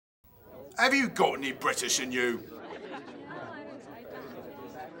Have you got any British in you?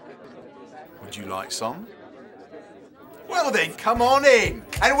 Would you like some? Well then, come on in,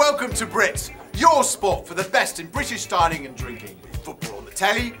 and welcome to Brits, your spot for the best in British dining and drinking. Football on the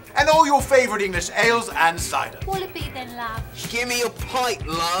telly, and all your favourite English ales and cider. What'll it be then, love? Give me a pint,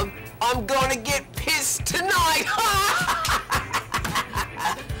 love. I'm gonna get pissed tonight.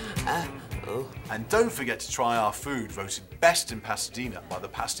 And don't forget to try our food, voted best in Pasadena by the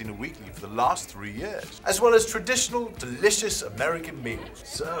Pasadena Weekly for the last 3 years, as well as traditional, delicious American meals.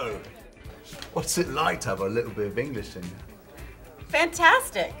 So, what's it like to have a little bit of English in you?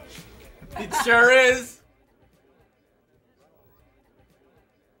 Fantastic. It sure is.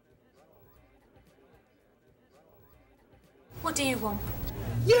 What do you want?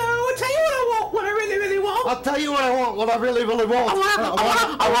 Yeah, I'll tell you what I want, what I really, really want. I'll tell you what I want, what I really, really want. I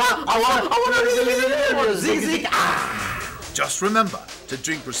want zig. Just remember to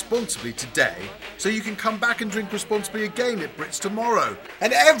drink responsibly today, so you can come back and drink responsibly again at Brits tomorrow,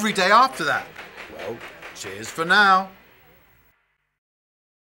 and every day after that. Well, cheers for now.